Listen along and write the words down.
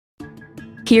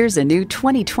Here's a new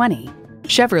 2020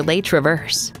 Chevrolet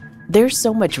Traverse. There's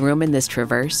so much room in this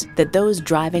Traverse that those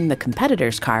driving the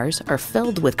competitors' cars are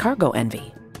filled with cargo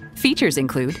envy. Features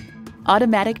include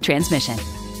automatic transmission,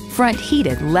 front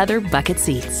heated leather bucket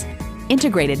seats,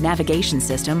 integrated navigation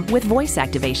system with voice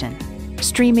activation,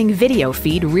 streaming video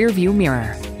feed rear view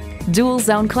mirror, dual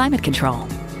zone climate control,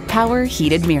 power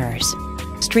heated mirrors,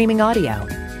 streaming audio,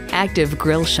 active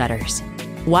grille shutters,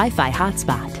 Wi-Fi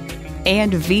hotspot,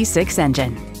 and V6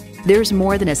 engine. There's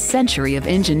more than a century of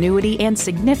ingenuity and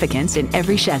significance in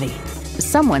every Chevy.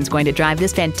 Someone's going to drive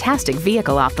this fantastic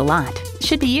vehicle off the lot.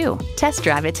 Should be you. Test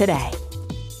drive it today.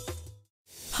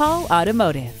 Hall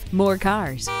Automotive. More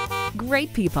cars.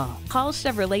 Great people. Hall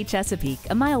Chevrolet Chesapeake,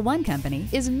 a MileOne company,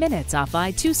 is minutes off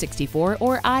I-264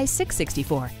 or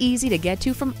I-664. Easy to get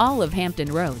to from all of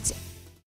Hampton roads